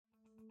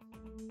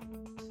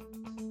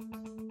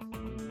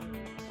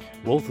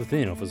Wealth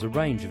Within offers a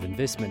range of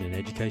investment and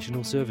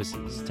educational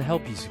services to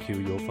help you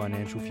secure your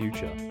financial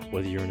future.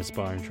 Whether you're an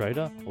aspiring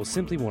trader or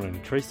simply want to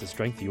increase the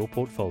strength of your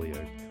portfolio,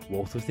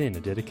 Wealth Within are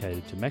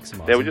dedicated to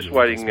maximising. Now we're just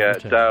waiting Dale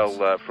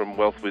Dale from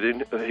Wealth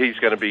Within. He's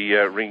going to be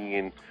ringing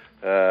in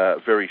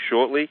very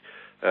shortly.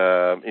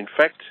 In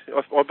fact,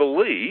 I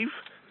believe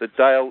that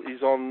Dale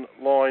is on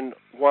line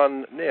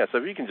 1 now. So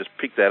if you can just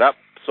pick that up,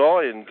 Si,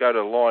 and go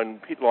to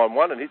hit line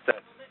 1 and hit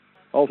that.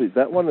 I'll hit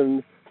that one.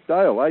 And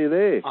Dale, are you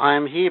there?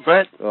 I'm here,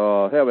 Brett.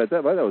 Oh, how about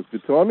that, mate? That was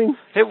good timing.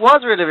 It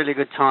was really, really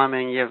good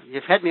timing.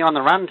 You've had me on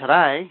the run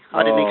today.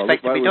 I didn't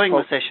expect to be doing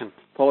the session.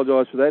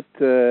 Apologise for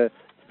that.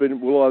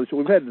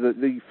 We've had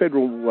the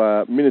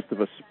Federal Minister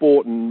for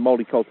Sport and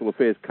Multicultural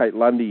Affairs, Kate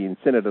Lundy, and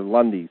Senator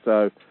Lundy.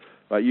 So,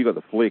 you got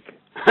the flick.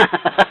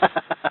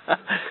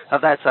 Oh,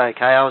 that's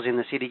okay. I was in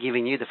the city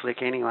giving you the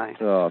flick anyway.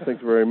 Oh,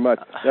 thanks very much.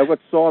 Now, I've got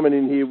Simon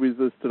in here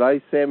with us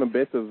today. Sam and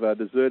Beth have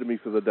deserted me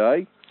for the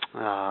day. Oh,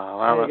 well,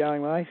 how are you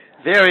going, mate?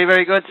 Very,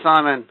 very good,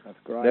 Simon. That's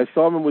great. Now,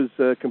 Simon was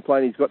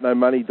complaining he's got no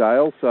money,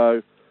 Dale,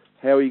 so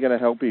how are you going to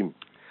help him?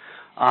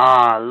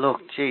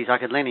 Look, geez, I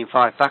could lend him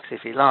 $5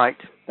 if he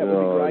liked. That would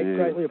be great. Yeah.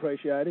 Greatly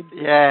appreciated.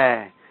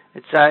 Yeah.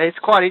 It's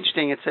quite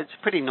interesting. It's a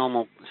pretty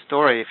normal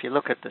story. If you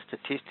look at the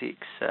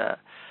statistics,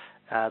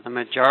 the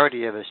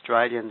majority of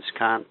Australians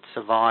can't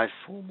survive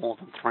for more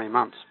than 3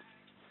 months.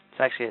 It's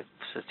actually a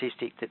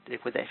statistic that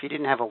if you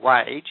didn't have a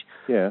wage,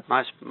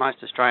 most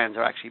Australians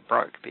are actually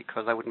broke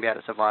because they wouldn't be able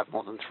to survive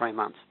more than 3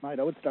 months. Mate,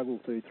 I would struggle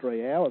through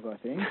 3 hours, I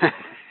think.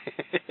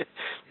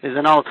 There's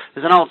an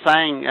old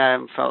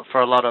saying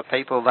for a lot of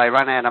people: they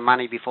run out of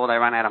money before they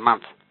run out of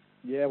month.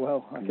 Yeah,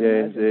 well, I can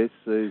imagine.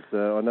 Yes.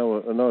 I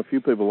know a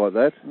few people like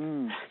that.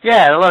 Mm.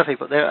 Yeah, a lot of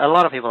people. There are a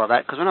lot of people like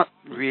that because we're not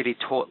really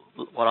taught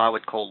what I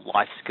would call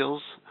life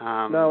skills.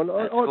 No, and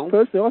I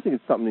personally, I think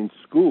it's something in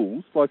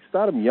schools, like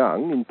start them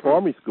young in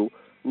primary school,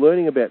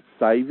 learning about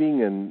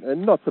saving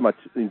and not so much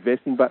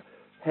investing, but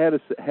how to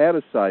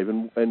save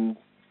and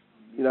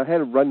how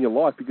to run your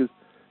life, because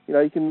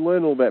you can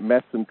learn all about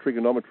maths and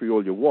trigonometry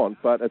all you want,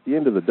 but at the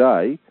end of the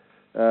day,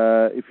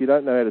 if you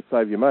don't know how to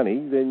save your money,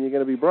 then you're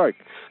going to be broke.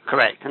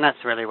 Correct, and that's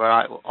really where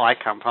I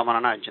come from, and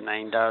I know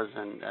Janine does,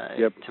 and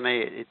to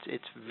me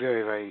it's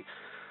very, very,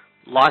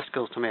 life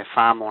skills to me are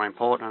far more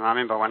important. And I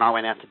remember when I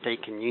went out to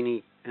Deakin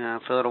Uni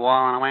for a little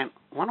while, and I went,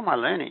 what am I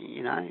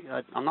learning?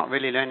 I'm not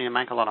really learning to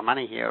make a lot of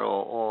money here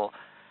or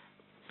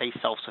be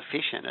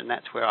self-sufficient, and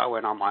that's where I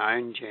went on my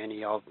own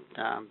journey of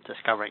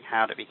discovering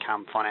how to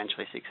become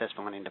financially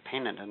successful and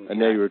independent. And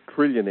now you're a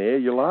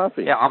trillionaire, you're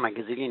laughing. Yeah, I'm a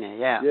gazillionaire,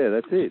 yeah. Yeah,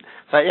 that's it.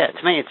 So,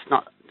 to me it's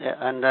not,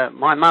 and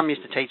my mum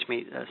used to teach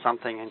me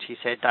something, and she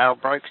said, Dale,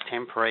 broke's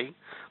temporary,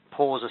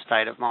 poor's a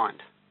state of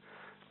mind.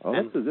 Oh,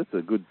 that's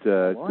a good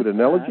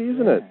analogy,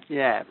 isn't it?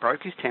 Yeah,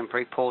 broke is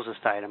temporary, poor's a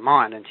state of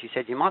mind. And she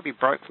said, you might be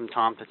broke from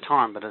time to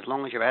time, but as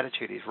long as your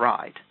attitude is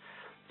right,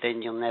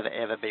 then you'll never,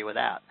 ever be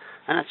without.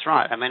 And that's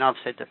right. I mean, I've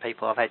said to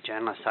people, I've had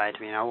journalists say to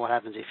me, what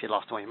happens if you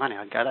lost all your money?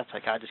 I'd go, that's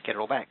okay, I just get it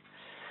all back.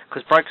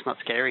 Because broke's not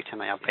scary to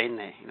me. I've been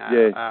there.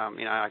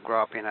 I grew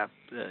up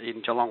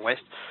in Geelong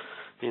West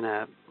in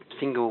a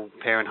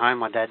single-parent home.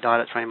 My dad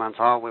died at 3 months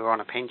old. We were on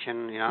a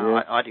pension.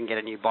 I didn't get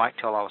a new bike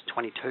till I was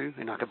 22,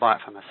 and I could buy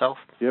it for myself.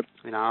 Yep.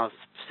 I was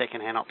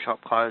second-hand op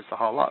shop, clothes, the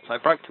whole lot. So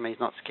broke to me is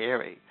not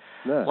scary.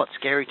 No. What's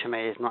scary to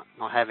me is not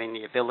having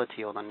the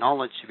ability or the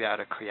knowledge to be able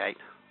to create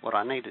what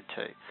I needed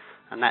to.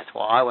 And that's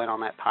why I went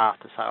on that path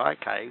to say,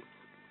 okay,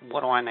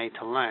 what do I need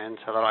to learn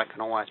so that I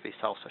can always be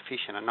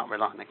self-sufficient and not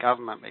rely on the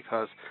government?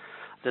 Because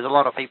there's a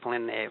lot of people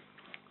in their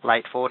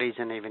late 40s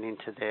and even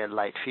into their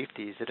late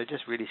 50s that are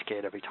just really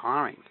scared of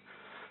retiring.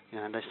 They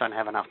just don't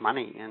have enough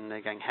money, and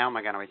they're going, how am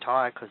I going to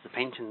retire? Because the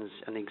pension's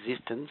an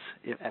existence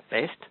at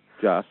best.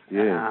 Just,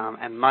 yeah.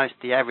 And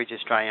the average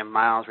Australian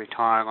male's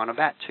retiring on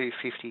about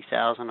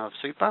 $250,000 of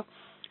super.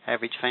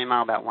 Average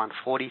female about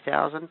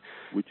 $140,000.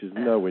 Which is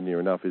nowhere near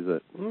enough, is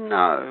it?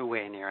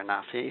 Nowhere near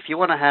enough. If you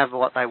want to have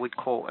what they would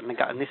call, and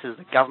this is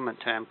the government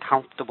term,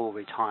 comfortable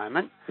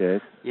retirement,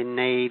 yes, you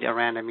need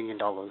around $1 million.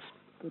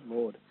 Good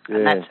Lord.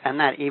 Yeah. And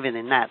that even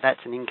in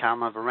that's an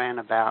income of around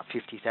about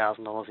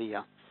 $50,000 a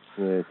year.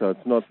 Yeah, so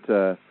it's not.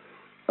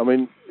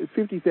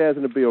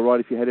 $50,000 would be all right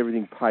if you had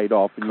everything paid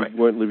off and Correct.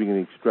 You weren't living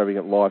an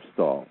extravagant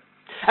lifestyle.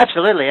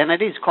 Absolutely, and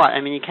it is quite.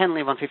 I mean, you can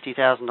live on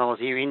 $50,000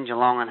 a year in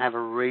Geelong and have a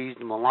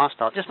reasonable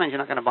lifestyle. It just means you're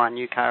not going to buy a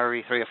new car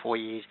every 3 or 4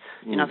 years.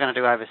 You're not going to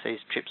do overseas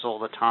trips all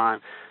the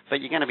time,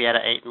 but you're going to be able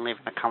to eat and live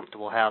in a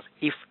comfortable house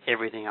if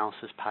everything else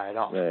is paid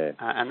off. Yeah.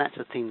 And that's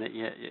the thing that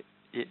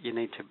you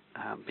need to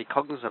be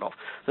cognizant of.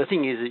 The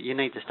thing is that you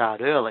need to start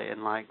early,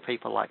 and like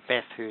people like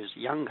Beth, who's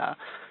younger,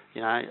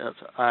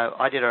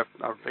 I did a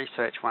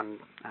research one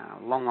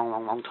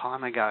long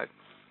time ago,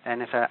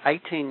 and if an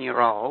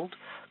 18-year-old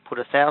put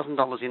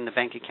 $1,000 in the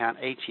bank account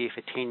each year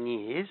for 10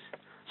 years,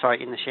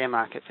 in the share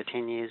market for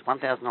 10 years,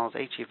 $1,000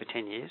 each year for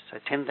 10 years, so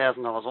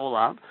 $10,000 all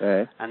up,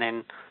 and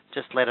then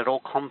just let it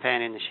all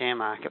compound in the share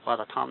market, by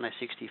the time they're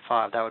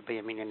 65, they would be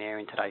a millionaire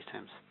in today's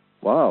terms.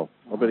 Wow.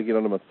 I better get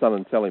on to my son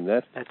and tell him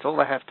that. That's all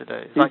they have to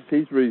do.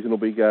 His reason will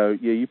be go,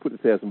 yeah, you put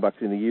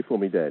 $1,000 in a year for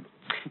me, Dad.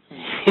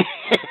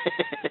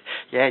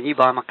 Yeah, and you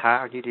buy my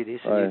car and you do this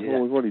and you do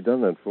that. We've already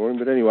done that for him.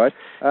 But anyway,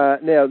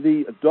 now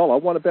the dollar,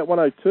 about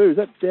 102. Is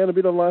that down a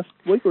bit on last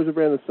week or is it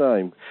around the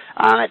same?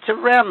 It's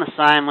around the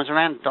same. It was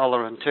around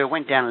 $1.02. It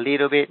went down a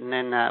little bit and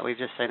then we've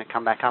just seen it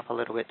come back up a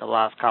little bit the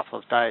last couple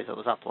of days. It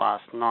was up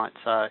last night,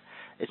 so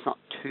it's not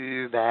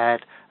too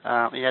bad.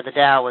 The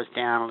Dow was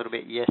down a little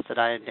bit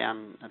yesterday,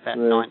 down about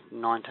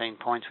 19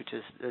 points, which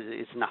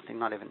is nothing,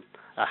 not even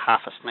a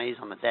half a sneeze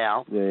on the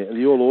Dow. Yeah, and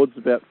the All Ords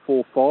about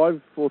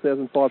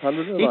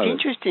 4,500. It's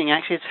interesting,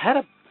 actually.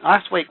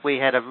 Last week we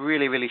had a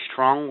really, really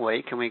strong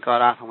week, and we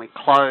got up and we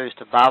closed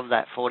above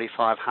that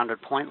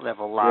 4,500 point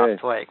level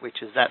last week,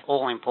 which is that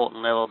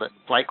all-important level that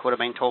Blake would have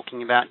been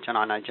talking about, and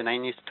I know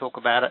Janine used to talk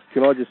about it.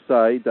 Can I just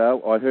say, Dale,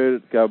 I heard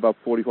it go above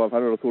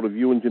 4,500. I thought of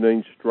you and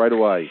Janine straight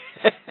away.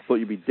 Thought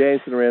you'd be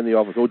dancing around the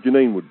office, or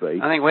Janine would be.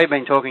 I think we've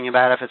been talking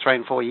about it for 3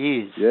 and 4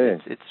 years. Yeah.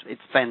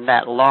 It's been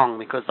that long,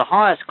 because the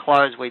highest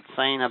close we'd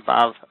seen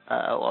above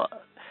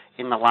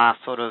in the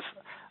last sort of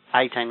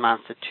 18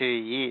 months to 2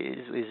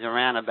 years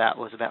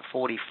was about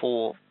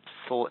 44,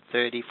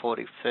 30,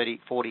 40, 30,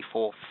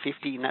 44,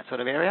 50 in that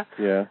sort of area.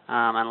 Yeah.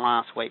 And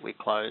last week we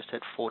closed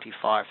at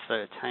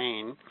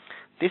 45.13.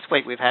 This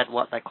week we've had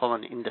what they call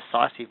an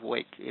indecisive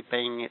week,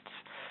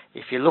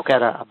 if you look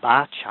at a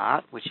bar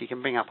chart, which you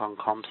can bring up on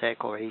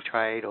ComSec or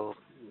E-Trade or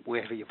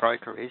wherever your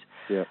broker is,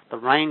 the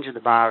range of the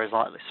bar is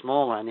slightly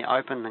smaller and the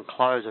open and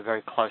close are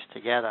very close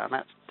together, and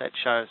that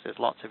shows there's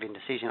lots of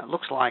indecision. It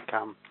looks like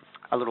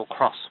a little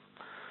cross.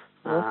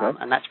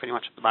 And that's pretty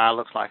much what the bar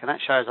looks like. And that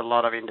shows a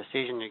lot of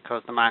indecision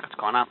because the market's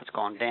gone up, it's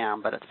gone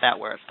down, but it's about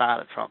where it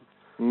started from.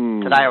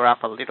 Today we're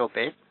up a little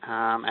bit,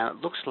 and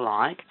it looks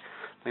like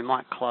we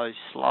might close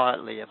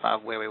slightly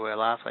above where we were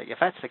last week. If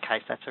that's the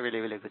case, that's a really,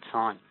 really good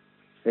sign.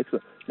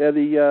 Excellent. Now,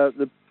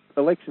 the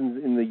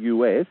elections in the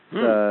US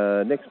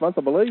next month,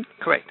 I believe?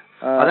 Correct.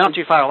 They're not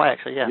too far away,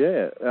 actually,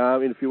 Yeah,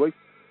 in a few weeks.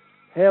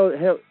 How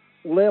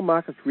will our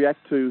markets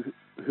react to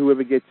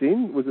whoever gets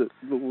in? Was it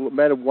a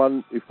matter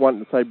of if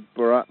one, say,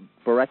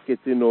 Barack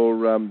gets in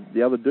or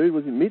the other dude?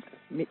 Was it Mitt?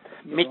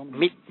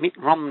 Mitt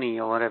Romney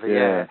or whatever,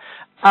 yeah.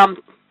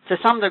 To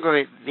some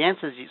degree, the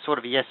answer is sort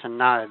of yes and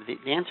no.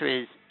 The answer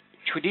is,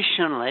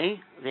 traditionally,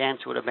 the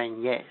answer would have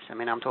been yes. I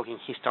mean, I'm talking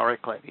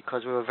historically,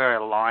 because we were very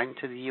aligned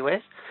to the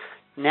US.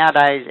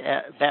 Nowadays,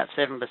 about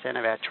 7%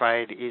 of our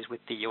trade is with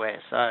the US.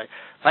 So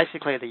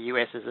basically, the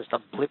US is just a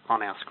blip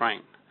on our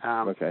screen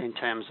in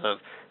terms of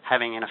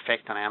having an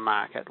effect on our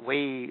market.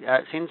 We,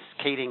 since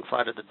Keating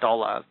floated the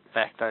dollar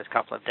back those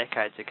couple of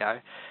decades ago,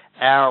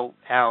 our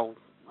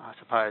I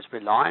suppose,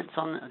 reliance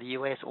on the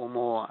US, or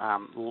more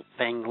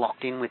being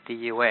locked in with the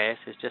US,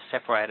 is just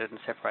separated and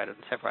separated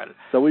and separated.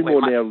 So we're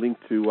more now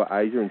linked to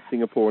Asia and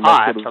Singapore and that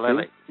sort of thing?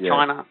 Absolutely.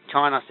 Yeah.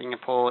 China,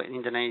 Singapore,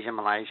 Indonesia,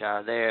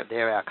 Malaysia,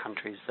 they're our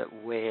countries that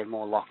we're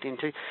more locked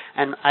into.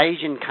 And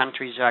Asian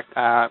countries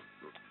are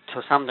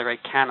to some degree,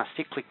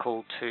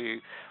 counter-cyclical to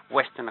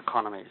Western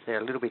economies. They're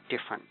a little bit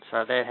different.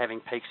 So they're having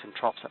peaks and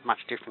troughs at much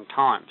different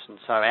times. And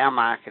so our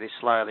market is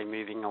slowly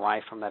moving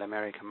away from that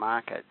American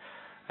market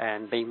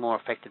and being more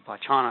affected by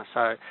China.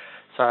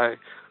 So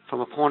from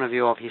a point of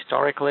view of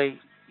historically,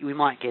 we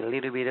might get a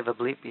little bit of a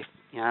blip if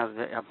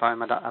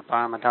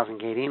Obama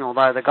doesn't get in,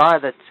 although the guy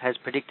that has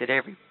predicted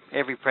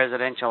every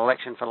presidential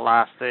election for the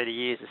last 30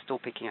 years is still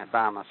picking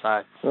Obama.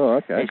 So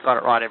he's got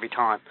it right every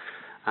time.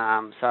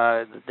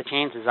 So the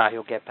chances are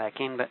he'll get back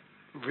in, but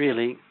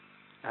really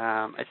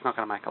it's not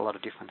going to make a lot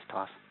of difference to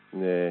us.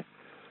 Yeah.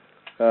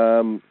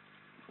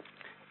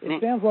 It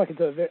sounds like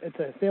it's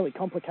a fairly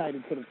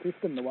complicated sort of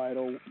system, the way it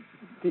all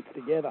fits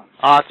together.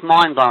 Oh, it's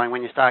mind-blowing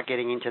when you start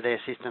getting into their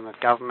system of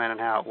government and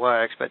how it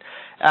works. But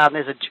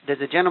there's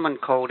a gentleman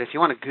called, if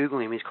you want to Google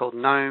him, he's called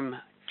Noam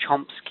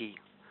Chomsky.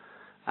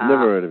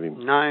 Never heard of him.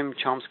 Noam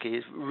Chomsky.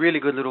 He's really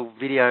good little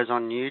videos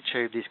on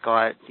YouTube, this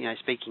guy,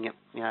 speaking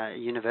at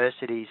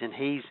universities, and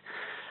he's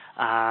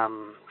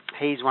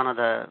one of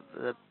a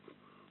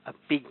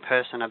big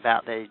person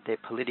about their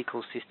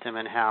political system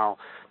and how,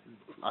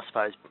 I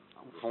suppose,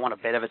 for want of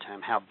a better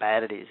term, how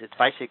bad it is. It's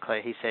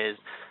basically, he says,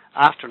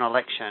 after an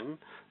election,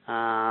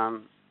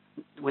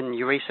 when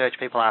you research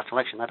people after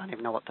election, they don't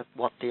even know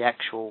what the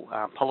actual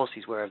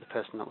policies were of the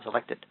person that was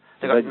elected.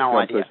 They've got no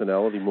idea.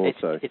 Personality more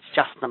so. It's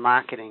just the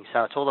marketing.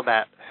 So it's all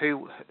about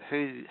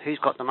who's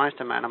got the most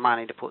amount of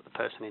money to put the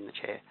person in the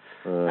chair.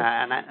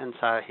 And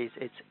so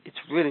it's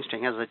really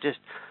interesting. As I just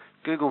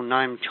Google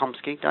Noam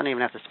Chomsky, don't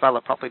even have to spell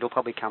it properly, it'll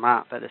probably come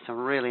up. But there's some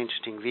really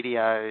interesting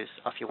videos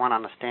if you want to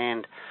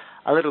understand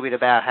a little bit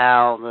about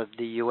how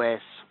the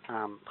US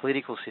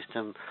political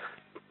system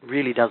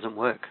really doesn't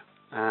work,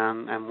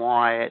 and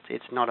why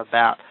it's not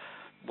about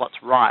what's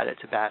right,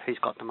 it's about who's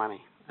got the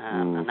money.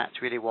 And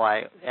that's really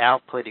why our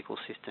political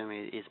system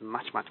is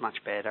much, much, much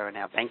better, and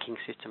our banking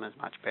system is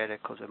much better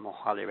because we're more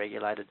highly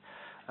regulated.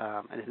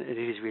 And it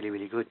is really,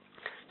 really good.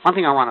 One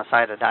thing I want to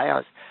say today,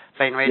 I've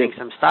been reading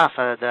some stuff.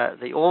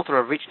 The author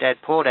of Rich Dad,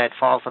 Poor Dad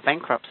filed for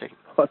bankruptcy.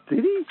 Oh,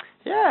 did he?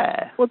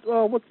 Yeah.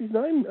 What's his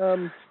name?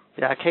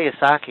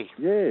 Kiyosaki.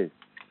 Yeah.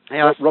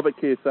 Yeah, Robert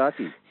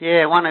Kiyosaki.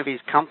 Yeah, one of the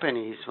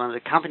companies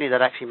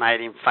that actually made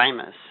him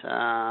famous,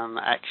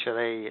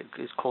 actually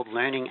is called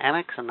Learning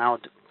Annex, and they were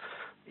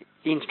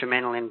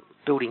instrumental in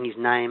building his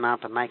name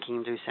up and making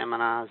him do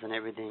seminars and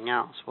everything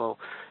else. Well,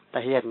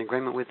 he had an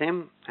agreement with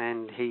them,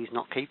 and he's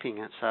not keeping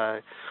it,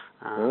 so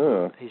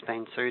he's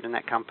been sued, and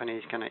that company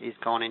is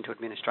gone into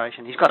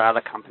administration. He's got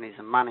other companies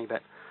and money,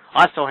 but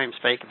I saw him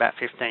speak about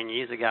 15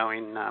 years ago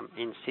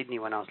in Sydney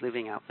when I was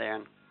living up there,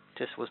 and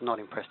just was not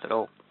impressed at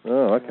all.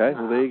 Oh, okay.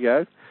 Well, there you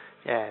go.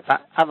 Yeah,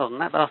 but other than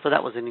that, I thought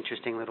that was an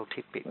interesting little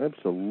tidbit.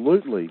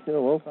 Absolutely.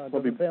 Oh, well, so it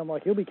doesn't sound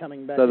like he'll be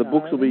coming back. So the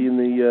books will be in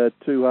the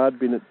 $2 hard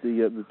bin at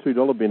the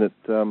 $2 bin at.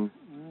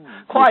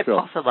 Quite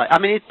possibly. I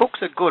mean, his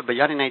books are good, but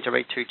you only need to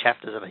read 2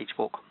 chapters of each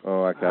book.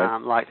 Oh,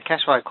 okay. Like the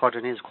Cash Flow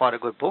Quadrant is quite a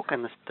good book,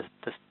 and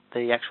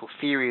the actual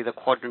theory of the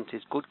quadrants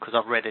is good because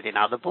I've read it in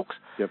other books.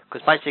 Yep.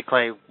 Because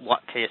basically, what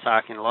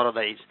Kiyosaki and a lot of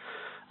these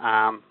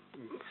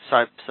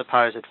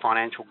supposed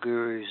financial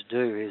gurus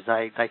do is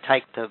they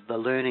take the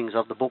learnings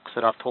of the books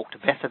that I've talked to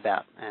Beth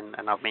about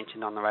and I've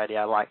mentioned on the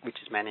radio, like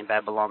Richest Man in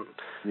Babylon,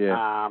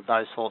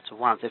 those sorts of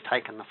ones. They've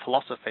taken the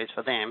philosophies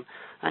for them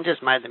and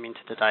just made them into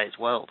today's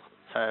world.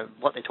 So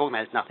what they're talking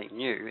about is nothing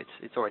new.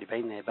 It's already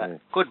been there,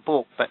 but good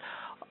book. But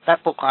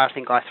that book I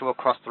think I threw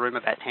across the room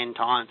about 10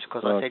 times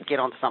because I said, get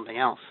on to something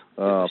else.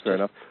 Oh, fair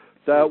enough.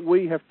 So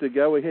we have to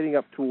go. We're heading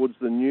up towards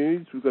the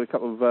news. We've got a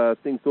couple of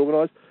things to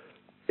organise.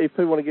 If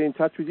people want to get in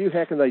touch with you,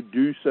 how can they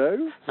do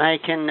so? They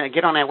can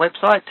get on our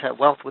website,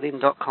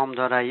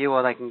 wealthwithin.com.au,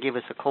 or they can give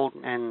us a call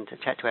and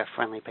chat to our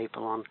friendly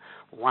people on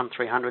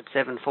 1300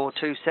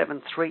 742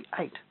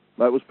 738.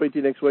 Mate, we'll speak to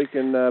you next week,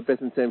 and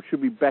Beth and Sam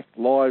should be back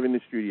live in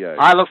the studio.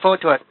 I look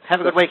forward to it.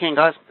 Have a good weekend,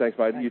 guys. Thanks,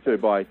 mate. You too.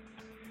 Bye.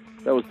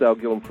 That was Dale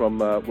Gillham from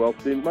Wealth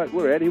Within. Mate,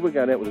 we're out here. We're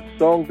going out with a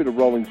song, bit of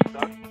Rolling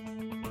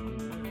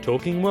Stone.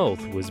 Talking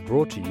Wealth was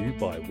brought to you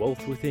by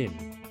Wealth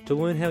Within. To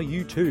learn how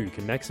you too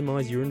can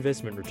maximise your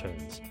investment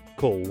returns,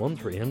 call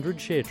 1300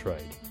 SHARE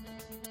TRADE.